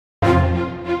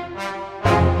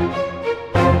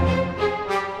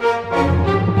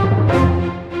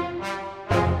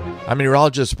I'm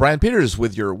meteorologist Brian Peters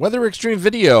with your Weather Xtreme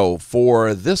video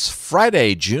for this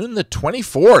Friday, June the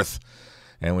 24th.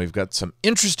 And we've got some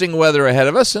interesting weather ahead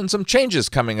of us and some changes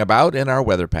coming about in our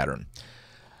weather pattern.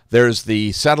 There's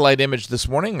the satellite image this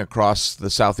morning across the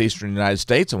southeastern United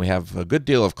States, and we have a good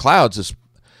deal of clouds,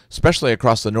 especially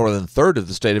across the northern third of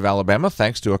the state of Alabama,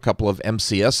 thanks to a couple of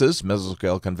MCSs,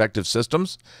 mesoscale convective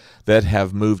systems, that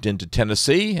have moved into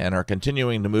Tennessee and are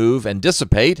continuing to move and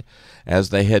dissipate as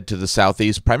they head to the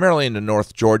southeast, primarily into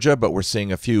North Georgia, but we're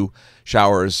seeing a few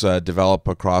showers develop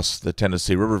across the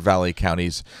Tennessee River Valley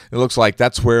counties. It looks like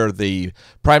that's where the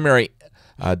primary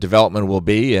development will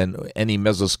be, and any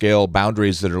mesoscale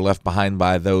boundaries that are left behind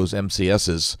by those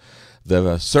MCSs.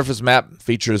 The surface map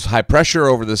features high pressure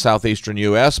over the southeastern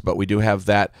U.S., but we do have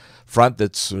that front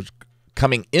that's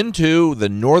coming into the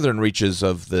northern reaches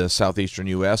of the southeastern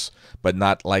U.S., but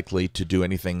not likely to do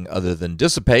anything other than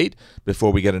dissipate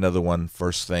before we get another one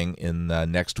first thing in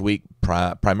next week,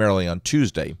 primarily on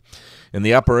Tuesday. In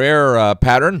the upper air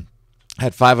pattern,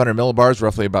 at 500 millibars,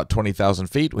 roughly about 20,000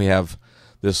 feet, we have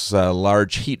this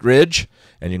large heat ridge,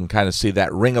 and you can kind of see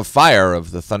that ring of fire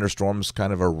of the thunderstorms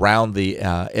kind of around the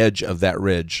edge of that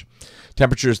ridge.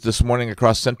 Temperatures this morning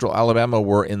across central Alabama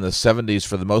were in the 70s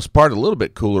for the most part, a little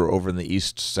bit cooler over in the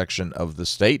east section of the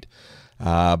state.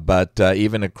 But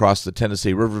even across the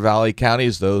Tennessee River Valley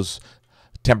counties, those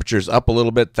temperatures up a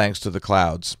little bit thanks to the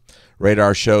clouds.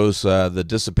 Radar shows the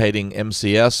dissipating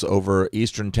MCS over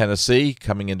eastern Tennessee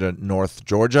coming into North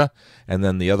Georgia, and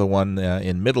then the other one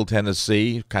in middle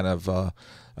Tennessee, kind of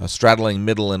straddling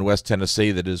middle and west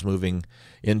Tennessee, that is moving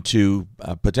into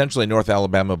potentially North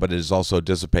Alabama, but it is also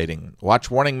dissipating.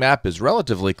 Watch warning map is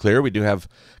relatively clear. We do have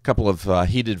a couple of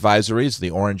heat advisories,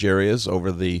 the orange areas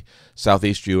over the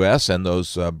southeast U.S., and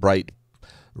those bright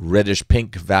reddish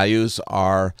pink values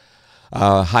are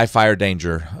high fire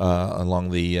danger along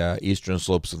the eastern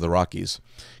slopes of the Rockies.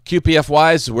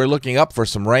 QPF-wise, we're looking up for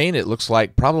some rain. It looks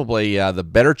like probably the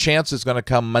better chance is going to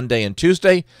come Monday and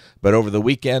Tuesday, but over the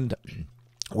weekend,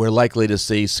 we're likely to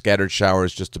see scattered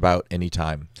showers just about any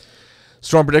time.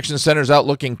 Storm Prediction Center is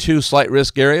outlooking two slight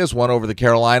risk areas, one over the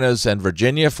Carolinas and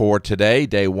Virginia for today,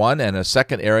 day one, and a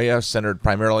second area centered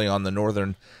primarily on the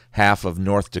northern half of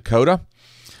North Dakota.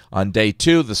 On day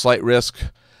two, the slight risk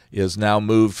is now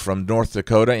moved from North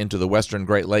Dakota into the western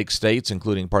Great Lakes states,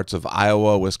 including parts of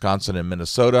Iowa, Wisconsin, and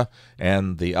Minnesota,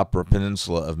 and the upper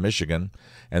peninsula of Michigan.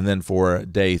 And then for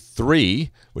day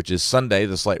three, which is Sunday,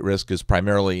 the slight risk is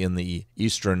primarily in the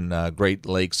eastern Great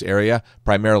Lakes area,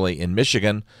 primarily in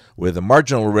Michigan, with a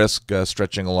marginal risk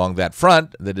stretching along that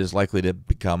front that is likely to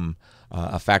become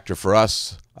a factor for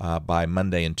us by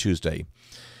Monday and Tuesday.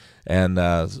 And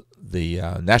the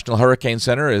National Hurricane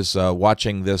Center is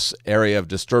watching this area of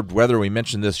disturbed weather. We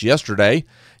mentioned this yesterday,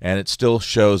 and it still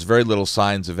shows very little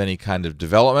signs of any kind of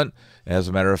development. As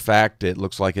a matter of fact, it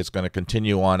looks like it's going to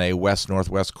continue on a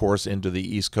west-northwest course into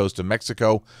the east coast of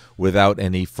Mexico without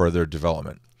any further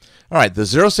development. All right, the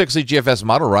 060 GFS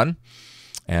model run,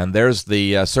 and there's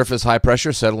the surface high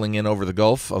pressure settling in over the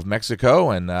Gulf of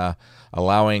Mexico and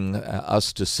allowing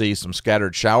us to see some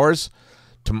scattered showers.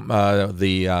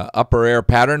 The upper air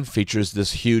pattern features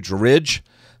this huge ridge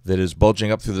that is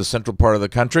bulging up through the central part of the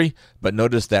country, but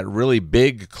notice that really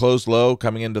big closed low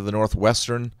coming into the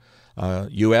northwestern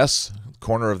U.S.,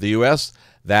 corner of the U.S.,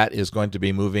 that is going to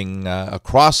be moving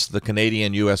across the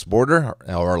Canadian-U.S. border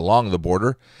or along the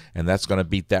border, and that's going to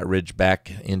beat that ridge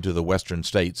back into the western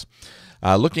states.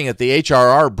 Looking at the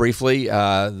HRR briefly,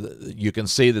 you can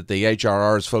see that the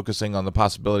HRR is focusing on the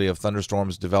possibility of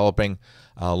thunderstorms developing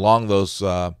along those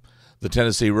the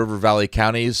Tennessee River Valley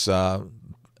counties,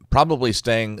 probably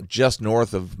staying just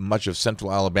north of much of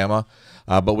central Alabama,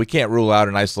 but we can't rule out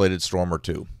an isolated storm or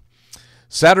two.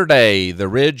 Saturday, the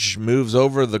ridge moves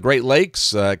over the Great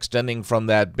Lakes, extending from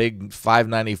that big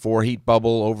 594 heat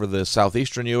bubble over the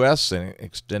southeastern U.S. and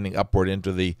extending upward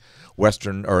into the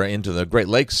western or into the Great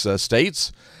Lakes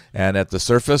states. And at the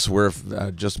surface, we're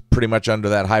just pretty much under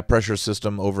that high pressure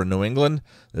system over New England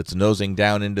that's nosing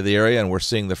down into the area, and we're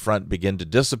seeing the front begin to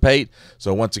dissipate.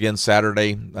 So once again,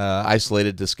 Saturday,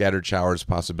 isolated to scattered showers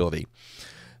possibility.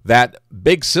 That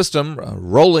big system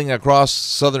rolling across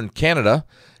southern Canada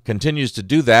continues to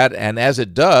do that, and as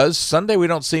it does, Sunday we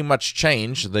don't see much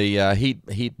change. The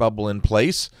heat bubble in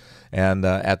place, and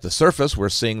at the surface we're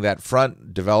seeing that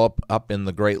front develop up in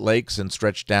the Great Lakes and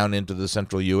stretch down into the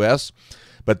central U.S.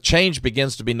 But change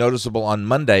begins to be noticeable on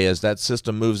Monday as that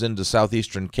system moves into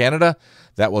southeastern Canada.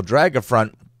 That will drag a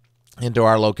front into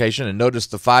our location, and notice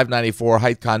the 594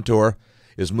 height contour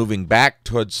is moving back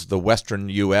towards the western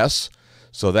U.S.,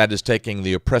 So that is taking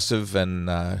the oppressive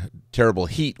and terrible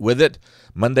heat with it.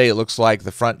 Monday, it looks like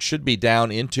the front should be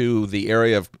down into the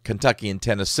area of Kentucky and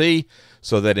Tennessee,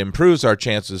 so that improves our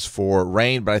chances for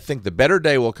rain. But I think the better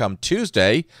day will come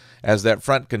Tuesday as that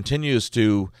front continues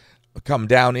to come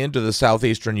down into the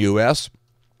southeastern U.S.,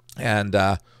 and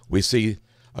we see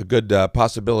a good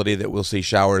possibility that we'll see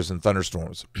showers and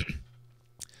thunderstorms.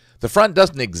 The front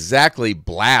doesn't exactly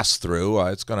blast through.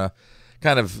 It's going to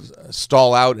kind of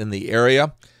stall out in the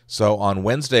area. So on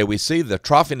Wednesday, we see the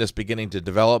troughiness beginning to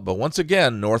develop, but once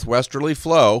again, northwesterly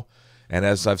flow. And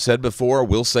as I've said before,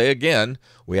 we'll say again,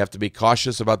 we have to be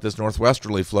cautious about this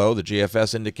northwesterly flow. The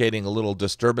GFS indicating a little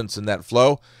disturbance in that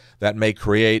flow. That may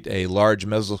create a large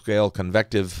mesoscale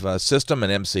convective system,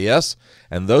 an MCS,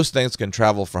 and those things can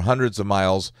travel for hundreds of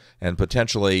miles and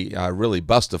potentially really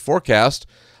bust the forecast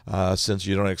since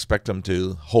you don't expect them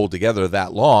to hold together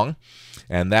that long.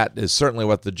 And that is certainly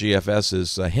what the GFS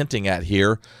is hinting at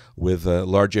here, with a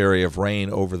large area of rain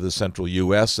over the central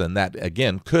U.S., and that,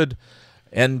 again, could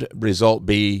end result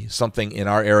be something in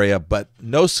our area, but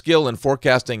no skill in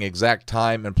forecasting exact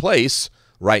time and place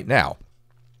right now.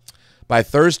 By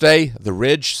Thursday, the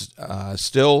ridge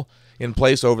still in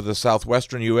place over the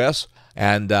southwestern U.S.,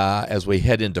 and as we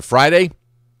head into Friday,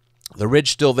 the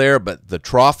ridge still there, but the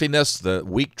troughiness, the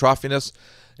weak troughiness,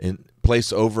 in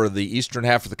place over the eastern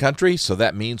half of the country. So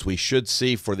that means we should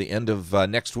see for the end of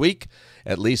next week,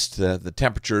 at least the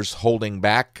temperatures holding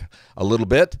back a little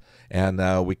bit,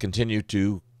 and we continue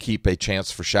to keep a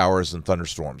chance for showers and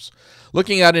thunderstorms.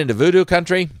 Looking out into Voodoo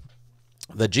country,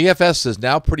 the GFS is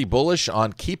now pretty bullish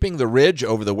on keeping the ridge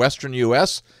over the western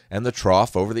U.S. and the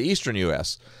trough over the eastern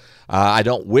U.S. I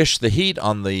don't wish the heat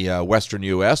on the western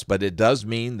U.S., but it does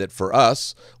mean that for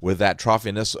us, with that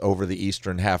troughiness over the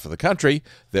eastern half of the country,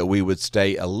 that we would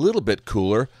stay a little bit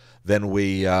cooler than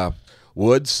we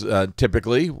would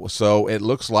typically. So it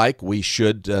looks like we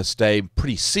should stay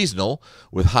pretty seasonal,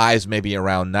 with highs maybe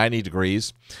around 90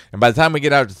 degrees. And by the time we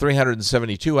get out to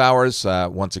 372 hours,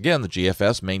 once again, the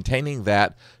GFS maintaining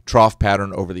that trough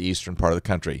pattern over the eastern part of the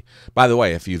country. By the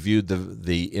way, if you viewed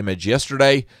the image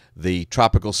yesterday, the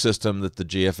tropical system that the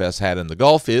GFS had in the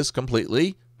Gulf is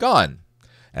completely gone,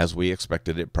 as we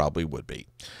expected it probably would be.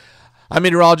 I'm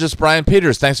meteorologist Brian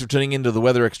Peters. Thanks for tuning into the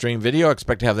Weather Xtreme video. I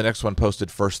expect to have the next one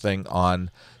posted first thing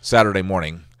on Saturday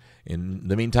morning. In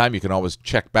the meantime, you can always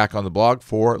check back on the blog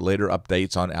for later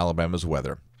updates on Alabama's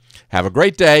weather. Have a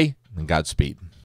great day, and Godspeed.